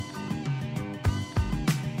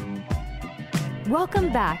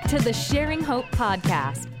Welcome back to the Sharing Hope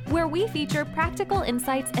podcast, where we feature practical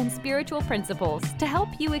insights and spiritual principles to help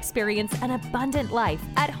you experience an abundant life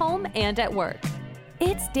at home and at work.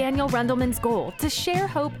 It's Daniel Rundleman's goal to share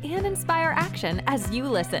hope and inspire action as you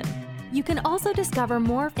listen. You can also discover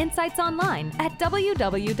more insights online at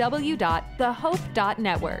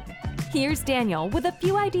www.thehope.network. Here's Daniel with a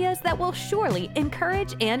few ideas that will surely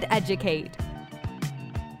encourage and educate.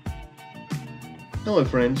 Hello,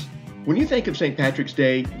 friends. When you think of St. Patrick's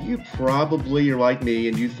Day, you probably are like me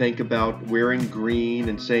and you think about wearing green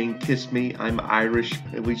and saying, "Kiss me, I'm Irish,"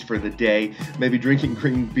 at least for the day. Maybe drinking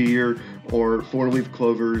green beer or four-leaf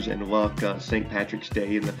clovers and luck, St. Patrick's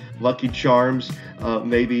Day, and the lucky charms,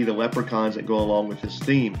 maybe the leprechauns that go along with this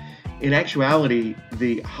theme. In actuality,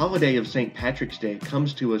 the holiday of St. Patrick's Day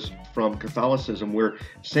comes to us from Catholicism, where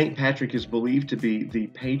St. Patrick is believed to be the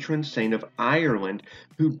patron saint of Ireland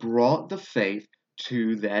who brought the faith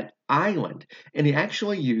to that island. And he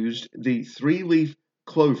actually used the three-leaf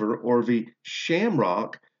clover or the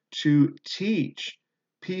shamrock to teach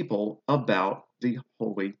people about the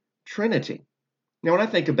Holy Trinity. Now, when I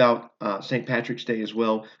think about St. Patrick's Day as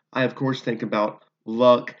well, I of course think about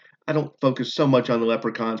luck. I don't focus so much on the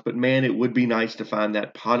leprechauns, but man, it would be nice to find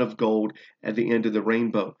that pot of gold at the end of the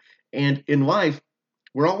rainbow. And in life,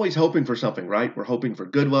 we're always hoping for something, right? We're hoping for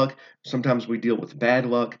good luck. Sometimes we deal with bad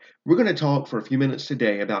luck. We're going to talk for a few minutes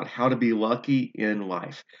today about how to be lucky in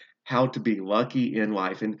life. How to be lucky in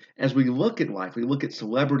life. And as we look at life, we look at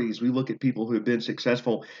celebrities, we look at people who have been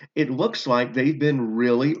successful, it looks like they've been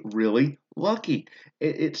really, really lucky.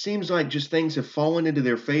 It seems like just things have fallen into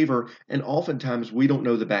their favor, and oftentimes we don't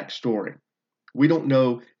know the backstory. We don't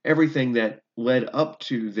know everything that led up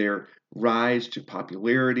to their rise to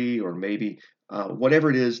popularity or maybe whatever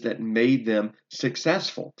it is that made them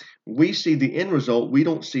successful. We see the end result, we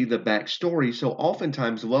don't see the backstory. So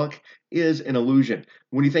oftentimes luck is an illusion.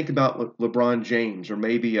 When you think about LeBron James or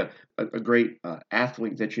maybe a great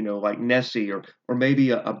athlete that you know like Nessie or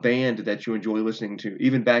maybe a band that you enjoy listening to,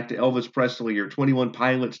 even back to Elvis Presley or 21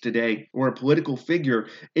 Pilots today, or a political figure,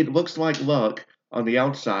 it looks like luck on the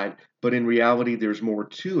outside, but in reality there's more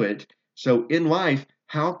to it. So in life,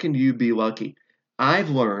 how can you be lucky? I've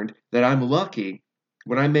learned that I'm lucky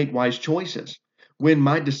when I make wise choices, when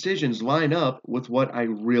my decisions line up with what I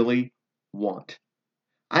really want.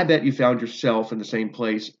 I bet you found yourself in the same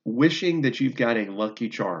place wishing that you've got a lucky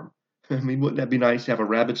charm. I mean, wouldn't that be nice to have a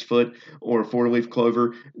rabbit's foot or a four-leaf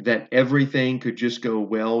clover that everything could just go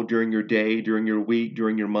well during your day, during your week,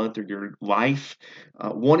 during your month, or your life,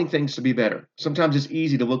 wanting things to be better. Sometimes it's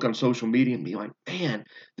easy to look on social media and be like, man,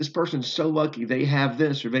 this person's so lucky. They have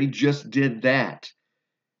this or they just did that.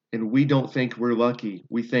 And we don't think we're lucky.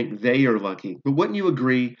 We think they are lucky. But wouldn't you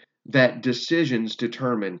agree that decisions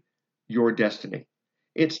determine your destiny?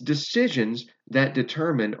 It's decisions that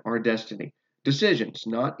determine our destiny. Decisions,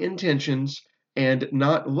 not intentions and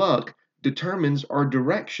not luck, determines our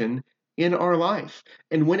direction in our life.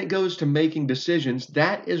 And when it goes to making decisions,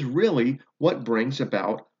 that is really what brings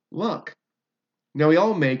about luck. Now, we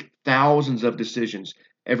all make thousands of decisions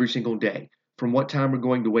every single day. From what time we're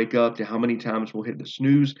going to wake up to how many times we'll hit the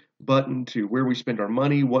snooze button to where we spend our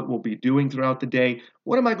money, what we'll be doing throughout the day.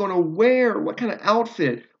 What am I going to wear? What kind of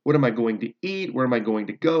outfit? What am I going to eat? Where am I going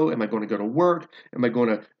to go? Am I going to go to work? Am I going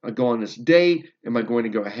to go on this date? Am I going to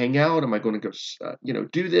go hang out? Am I going to go,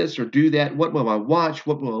 do this or do that? What will I watch?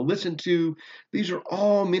 What will I listen to? These are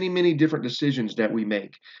all many, many different decisions that we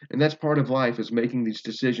make. And that's part of life, is making these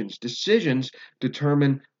decisions. Decisions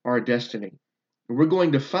determine our destiny. We're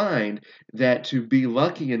going to find that to be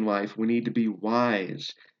lucky in life, we need to be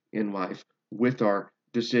wise in life with our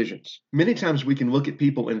decisions. Many times we can look at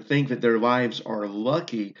people and think that their lives are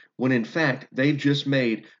lucky when in fact they've just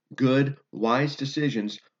made good, wise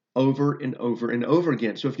decisions over and over and over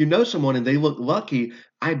again. So if you know someone and they look lucky,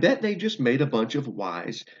 I bet they just made a bunch of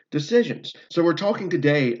wise decisions. So we're talking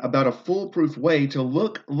today about a foolproof way to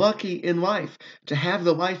look lucky in life, to have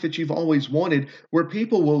the life that you've always wanted, where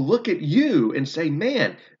people will look at you and say,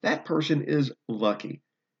 man, that person is lucky.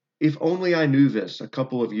 If only I knew this a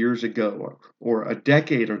couple of years ago or a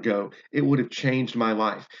decade ago, it would have changed my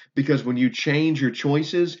life. Because when you change your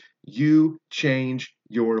choices, you change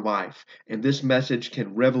your life. And this message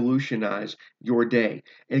can revolutionize your day.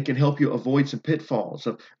 And it can help you avoid some pitfalls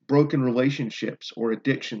of broken relationships or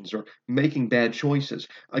addictions or making bad choices.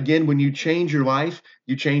 Again, when you change your life,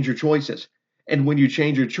 you change your choices. And when you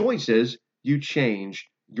change your choices, you change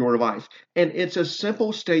your life. And it's a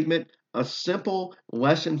simple statement, a simple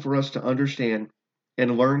lesson for us to understand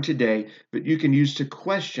and learn today that you can use to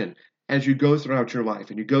question as you go throughout your life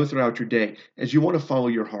and you go throughout your day, as you want to follow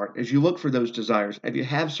your heart, as you look for those desires, if you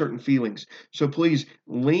have certain feelings. So please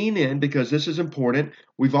lean in because this is important.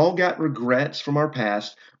 We've all got regrets from our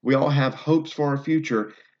past. We all have hopes for our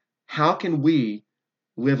future. How can we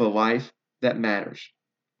live a life that matters?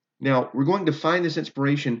 Now, we're going to find this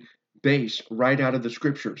inspiration base right out of the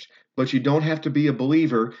scriptures, but you don't have to be a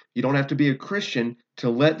believer, you don't have to be a Christian to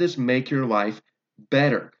let this make your life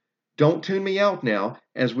better. Don't tune me out now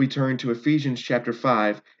as we turn to Ephesians chapter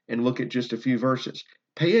 5 and look at just a few verses.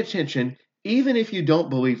 Pay attention even if you don't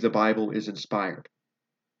believe the Bible is inspired.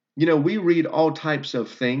 You know, we read all types of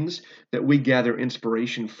things that we gather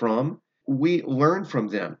inspiration from. We learn from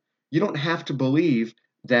them. You don't have to believe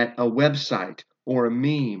that a website or a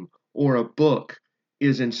meme or a book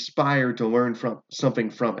is inspired to learn from something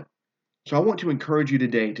from it. So I want to encourage you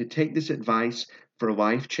today to take this advice for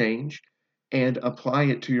life change and apply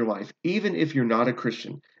it to your life, even if you're not a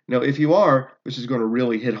Christian. Now, if you are, this is going to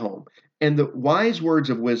really hit home. And the wise words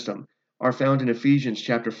of wisdom are found in Ephesians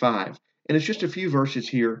chapter 5. And it's just a few verses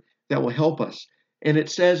here that will help us. And it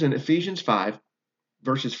says in Ephesians 5,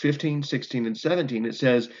 verses 15, 16, and 17, it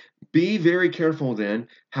says, "Be very careful then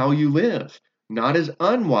how you live, not as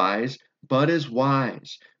unwise, but as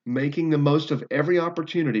wise, making the most of every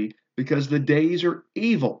opportunity, because the days are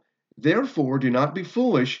evil. Therefore, do not be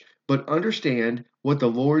foolish, but understand what the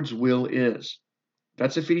Lord's will is."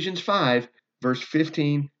 That's Ephesians 5, verse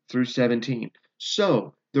 15 through 17.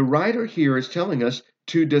 So, the writer here is telling us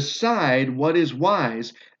to decide what is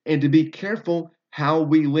wise and to be careful how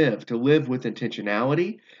we live, to live with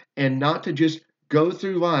intentionality and not to just go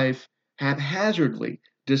through life haphazardly.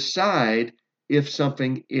 Decide if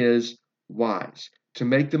something is wise. To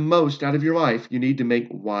make the most out of your life, you need to make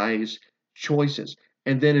wise choices.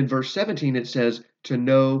 And then in verse 17, it says to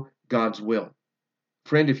know God's will.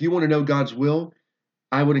 Friend, if you want to know God's will,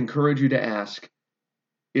 I would encourage you to ask,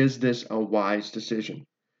 is this a wise decision?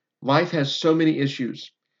 Life has so many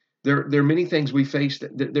issues. There are many things we face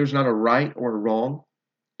that there's not a right or a wrong.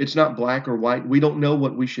 It's not black or white. We don't know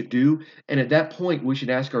what we should do. And at that point, we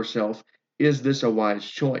should ask ourselves, is this a wise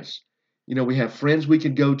choice? You know, we have friends we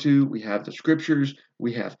could go to. We have the scriptures.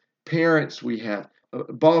 We have parents. We have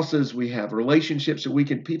bosses. We have relationships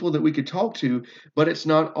people that we could talk to, but it's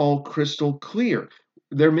not all crystal clear.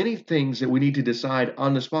 There are many things that we need to decide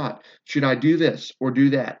on the spot. Should I do this or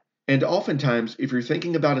do that? And oftentimes, if you're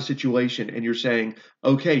thinking about a situation and you're saying,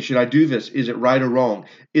 okay, should I do this? Is it right or wrong?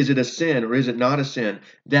 Is it a sin or is it not a sin?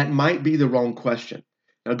 That might be the wrong question.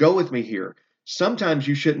 Now, go with me here. Sometimes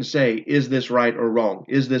you shouldn't say, is this right or wrong?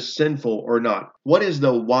 Is this sinful or not? What is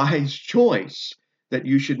the wise choice that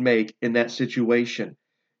you should make in that situation?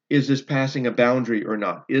 Is this passing a boundary or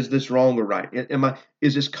not? Is this wrong or right?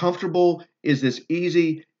 Is this comfortable? Is this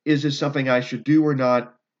easy? Is this something I should do or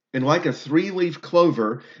not? And like a three-leaf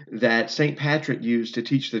clover that St. Patrick used to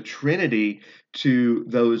teach the Trinity to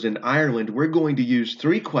those in Ireland, we're going to use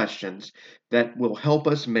three questions that will help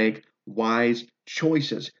us make wise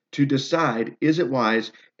choices to decide, is it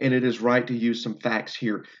wise? And it is right to use some facts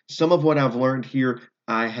here. Some of what I've learned here,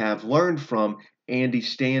 I have learned from Andy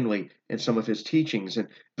Stanley and some of his teachings. And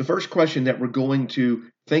the first question that we're going to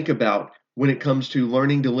think about when it comes to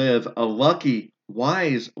learning to live a lucky,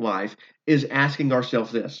 wise life is asking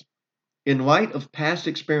ourselves this. In light of past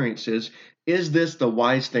experiences, is this the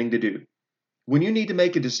wise thing to do? When you need to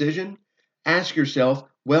make a decision, ask yourself,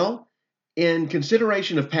 well, in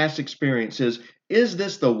consideration of past experiences, is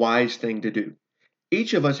this the wise thing to do?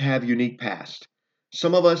 Each of us have unique past.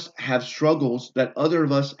 Some of us have struggles that other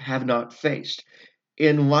of us have not faced.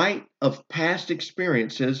 In light of past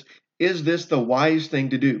experiences, is this the wise thing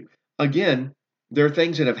to do? Again, there are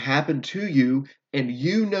things that have happened to you, and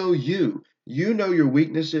you know you. You know your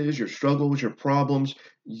weaknesses, your struggles, your problems.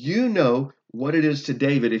 You know what it is to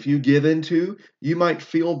David. If you give into, you might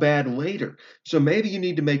feel bad later. So maybe you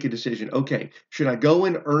need to make a decision. Okay, should I go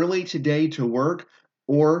in early today to work,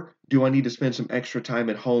 or do I need to spend some extra time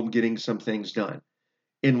at home getting some things done?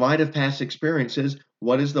 In light of past experiences,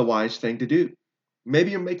 what is the wise thing to do?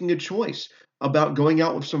 Maybe you're making a choice about going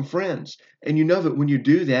out with some friends, and you know that when you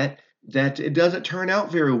do that, that it doesn't turn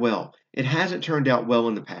out very well. It hasn't turned out well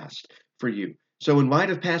in the past for you. So in light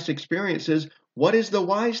of past experiences, what is the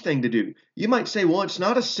wise thing to do? You might say, well, it's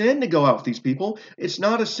not a sin to go out with these people. It's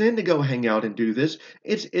not a sin to go hang out and do this.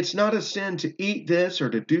 It's not a sin to eat this or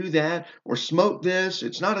to do that or smoke this.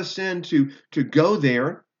 It's not a sin to go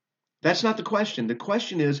there. That's not the question. The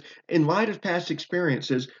question is, in light of past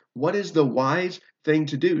experiences, what is the wise thing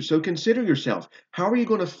to do? So consider yourself. How are you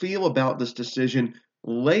going to feel about this decision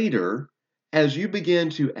later as you begin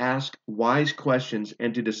to ask wise questions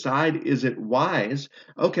and to decide, is it wise?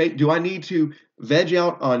 Okay, do I need to veg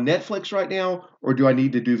out on Netflix right now, or do I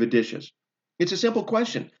need to do the dishes? It's a simple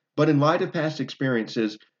question, but in light of past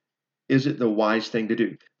experiences, is it the wise thing to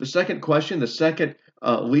do? The second question, the second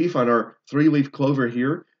leaf on our three-leaf clover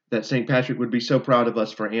here that St. Patrick would be so proud of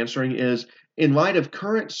us for answering is, in light of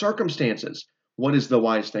current circumstances, what is the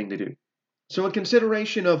wise thing to do? So, a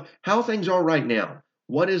consideration of how things are right now,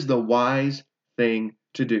 what is the wise thing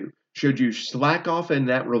to do? Should you slack off in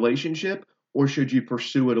that relationship, or should you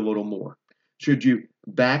pursue it a little more? Should you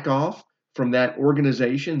back off from that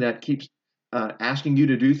organization that keeps asking you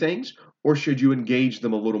to do things, or should you engage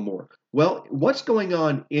them a little more? Well, what's going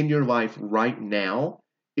on in your life right now?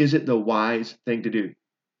 Is it the wise thing to do?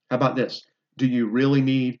 How about this? Do you really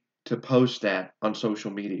need to post that on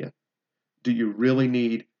social media? Do you really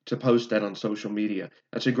need to post that on social media?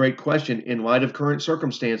 That's a great question. In light of current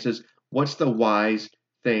circumstances, what's the wise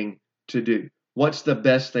thing to do? What's the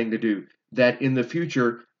best thing to do that in the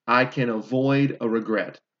future I can avoid a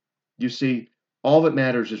regret? You see, all that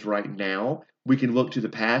matters is right now. We can look to the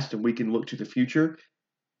past and we can look to the future,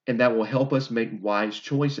 and that will help us make wise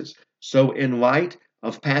choices. So, in light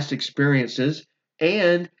of past experiences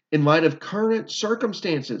and in light of current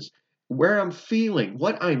circumstances, where I'm feeling,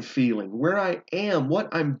 what I'm feeling, where I am, what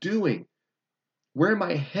I'm doing, where am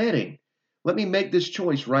I heading? Let me make this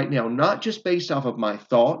choice right now, not just based off of my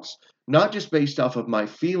thoughts, not just based off of my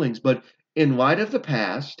feelings, but in light of the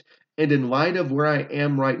past and in light of where I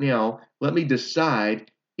am right now, let me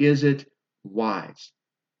decide, is it wise?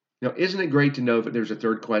 Now, isn't it great to know that there's a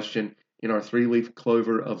third question in our three-leaf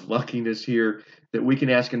clover of luckiness here, that we can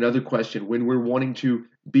ask another question when we're wanting to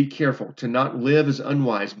be careful, to not live as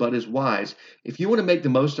unwise, but as wise? If you want to make the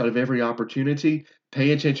most out of every opportunity,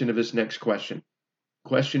 pay attention to this next question.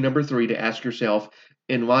 Question number 3 to ask yourself,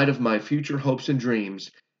 in light of my future hopes and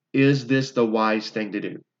dreams, is this the wise thing to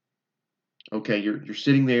do? Okay, you're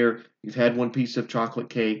sitting there, you've had one piece of chocolate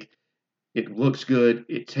cake, it looks good,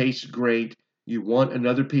 it tastes great, you want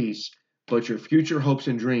another piece, but your future hopes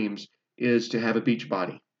and dreams is to have a beach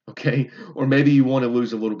body, okay? Or maybe you want to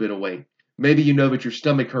lose a little bit of weight. Maybe you know that your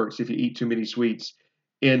stomach hurts if you eat too many sweets.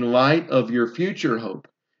 In light of your future hope,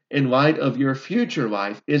 in light of your future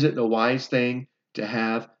life, is it the wise thing to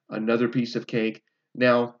have another piece of cake?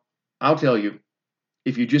 Now, I'll tell you,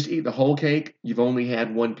 if you just eat the whole cake, you've only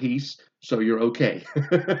had one piece, so you're okay.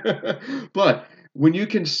 But when you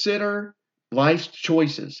consider life's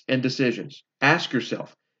choices and decisions, ask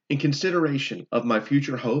yourself, in consideration of my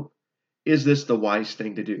future hope, is this the wise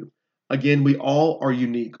thing to do? Again, we all are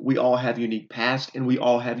unique. We all have unique past and we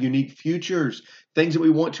all have unique futures, things that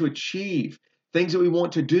we want to achieve, things that we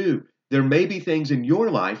want to do. There may be things in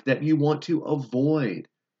your life that you want to avoid.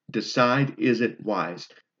 Decide, is it wise?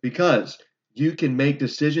 Because you can make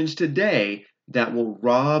decisions today that will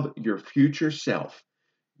rob your future self.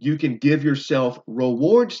 You can give yourself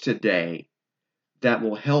rewards today that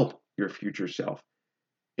will help your future self.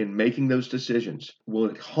 In making those decisions, will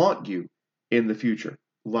it haunt you in the future?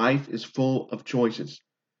 Life is full of choices.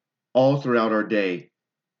 All throughout our day,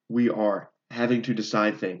 we are having to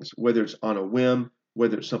decide things, whether it's on a whim,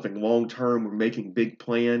 whether it's something long term, we're making big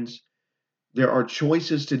plans. There are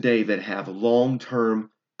choices today that have long term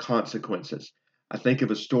consequences. I think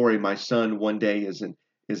of a story. My son one day is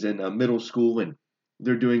in middle school, and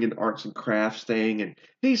they're doing an arts and crafts thing, and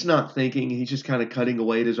he's not thinking. He's just kind of cutting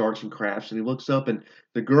away at his arts and crafts, and he looks up, and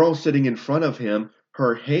the girl sitting in front of him,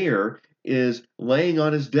 her hair is laying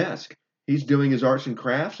on his desk. He's doing his arts and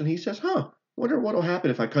crafts, and he says, wonder what'll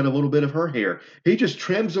happen if I cut a little bit of her hair. He just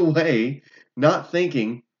trims away, not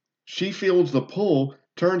thinking. She feels the pull,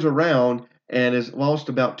 turns around, and has lost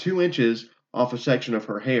about 2 inches off a section of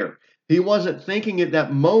her hair. He wasn't thinking at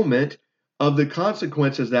that moment of the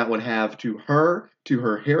consequences that would have to her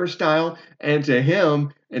hairstyle, and to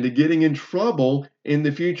him, and to getting in trouble in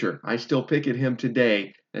the future. I still pick at him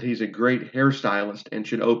today that he's a great hairstylist and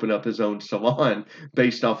should open up his own salon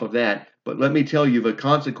based off of that. But let me tell you, the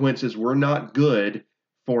consequences were not good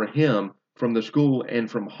for him from the school and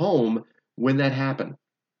from home when that happened.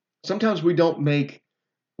 Sometimes we don't make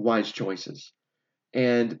wise choices.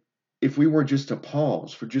 And if we were just to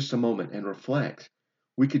pause for just a moment and reflect,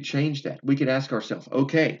 we could change that. We could ask ourselves,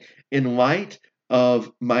 okay, in light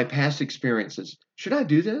of my past experiences, should I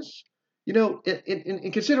do this? You know,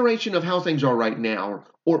 in consideration of how things are right now,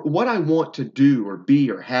 or what I want to do or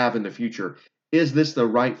be or have in the future, is this the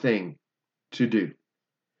right thing to do?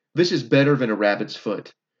 This is better than a rabbit's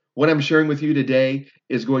foot. What I'm sharing with you today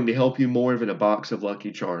is going to help you more than a box of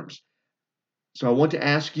Lucky Charms. So I want to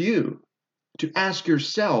ask you to ask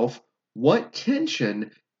yourself, what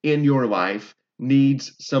tension in your life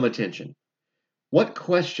needs some attention? What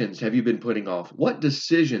questions have you been putting off? What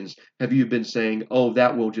decisions have you been saying, oh,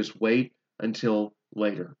 that will just wait until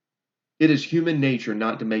later? It is human nature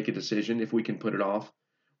not to make a decision if we can put it off.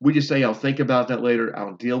 We just say, I'll think about that later.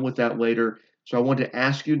 I'll deal with that later. So I want to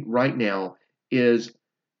ask you right now is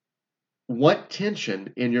what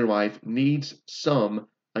tension in your life needs some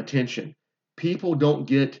attention? People don't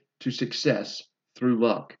get to success through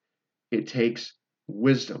luck. It takes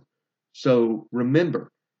wisdom. So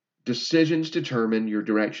remember, decisions determine your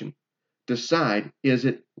direction. Decide, is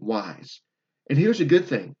it wise? And here's a good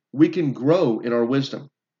thing. We can grow in our wisdom.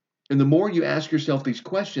 And the more you ask yourself these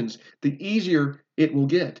questions, the easier it will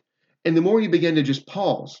get. And the more you begin to just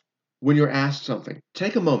pause when you're asked something.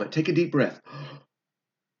 Take a moment, take a deep breath.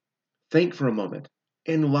 Think for a moment.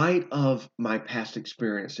 In light of my past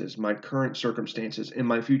experiences, my current circumstances, and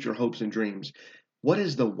my future hopes and dreams, what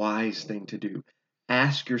is the wise thing to do?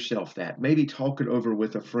 Ask yourself that. Maybe talk it over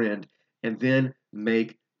with a friend and then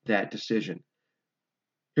make that decision.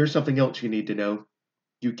 Here's something else you need to know.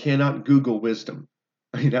 You cannot Google wisdom.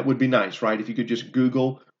 I mean, that would be nice, right? If you could just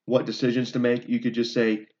Google what decisions to make, you could just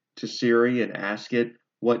say to Siri and ask it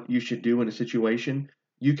what you should do in a situation.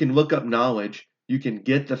 You can look up knowledge, you can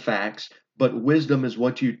get the facts, but wisdom is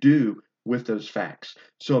what you do with those facts.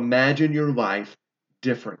 So imagine your life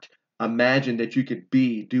different. Imagine that you could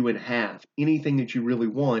be, do, and have anything that you really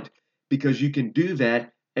want, because you can do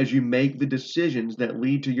that as you make the decisions that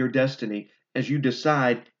lead to your destiny, as you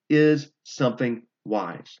decide, is something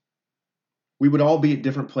wise? We would all be at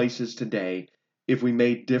different places today if we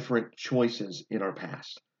made different choices in our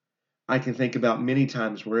past. I can think about many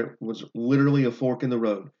times where it was literally a fork in the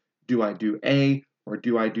road. Do I do A or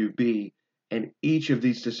do I do B? And each of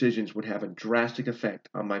these decisions would have a drastic effect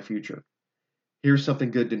on my future. Here's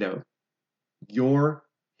something good to know. Your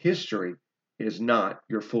history is not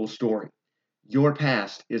your full story. Your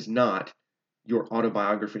past is not your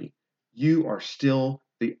autobiography. You are still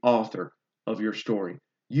the author of your story.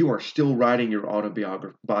 You are still writing your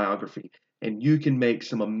autobiography, and you can make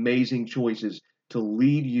some amazing choices to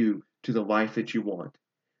lead you to the life that you want.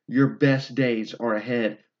 Your best days are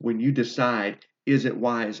ahead when you decide, is it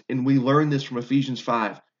wise? And we learn this from Ephesians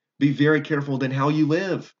 5. Be very careful then how you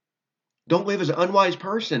live. Don't live as an unwise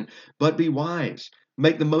person, but be wise.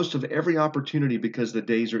 Make the most of every opportunity because the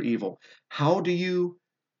days are evil. How do you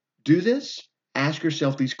do this? Ask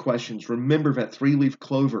yourself these questions. Remember that 3-leaf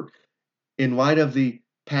clover. In light of the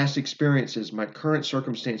past experiences, my current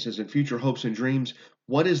circumstances, and future hopes and dreams,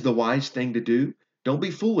 what is the wise thing to do? Don't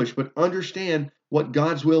be foolish, but understand what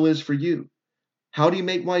God's will is for you. How do you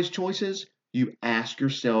make wise choices? You ask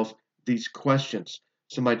yourself these questions.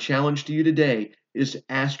 So my challenge to you today is to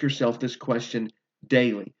ask yourself this question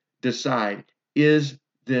daily. Decide, is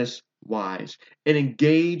this wise? And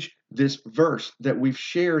engage this verse that we've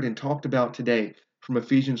shared and talked about today from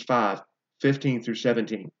Ephesians 5:15 through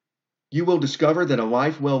 17. You will discover that a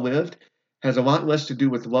life well lived has a lot less to do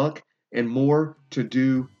with luck and more to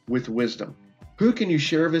do with wisdom. Who can you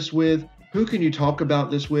share this with? Who can you talk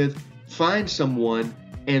about this with? Find someone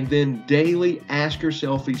and then daily ask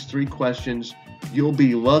yourself these 3 questions. You'll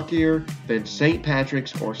be luckier than St.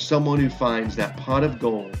 Patrick's or someone who finds that pot of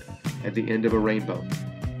gold at the end of a rainbow.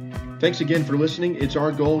 Thanks again for listening. It's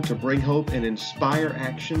our goal to bring hope and inspire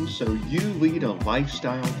action so you lead a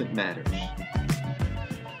lifestyle that matters.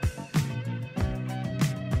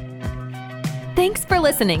 Thanks for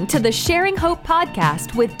listening to the Sharing Hope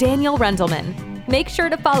podcast with Daniel Rendelman. Make sure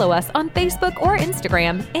to follow us on Facebook or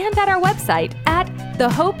Instagram and at our website at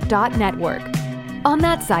thehope.network. On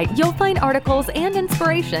that site, you'll find articles and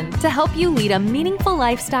inspiration to help you lead a meaningful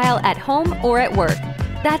lifestyle at home or at work.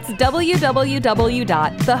 That's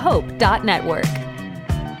www.thehope.network.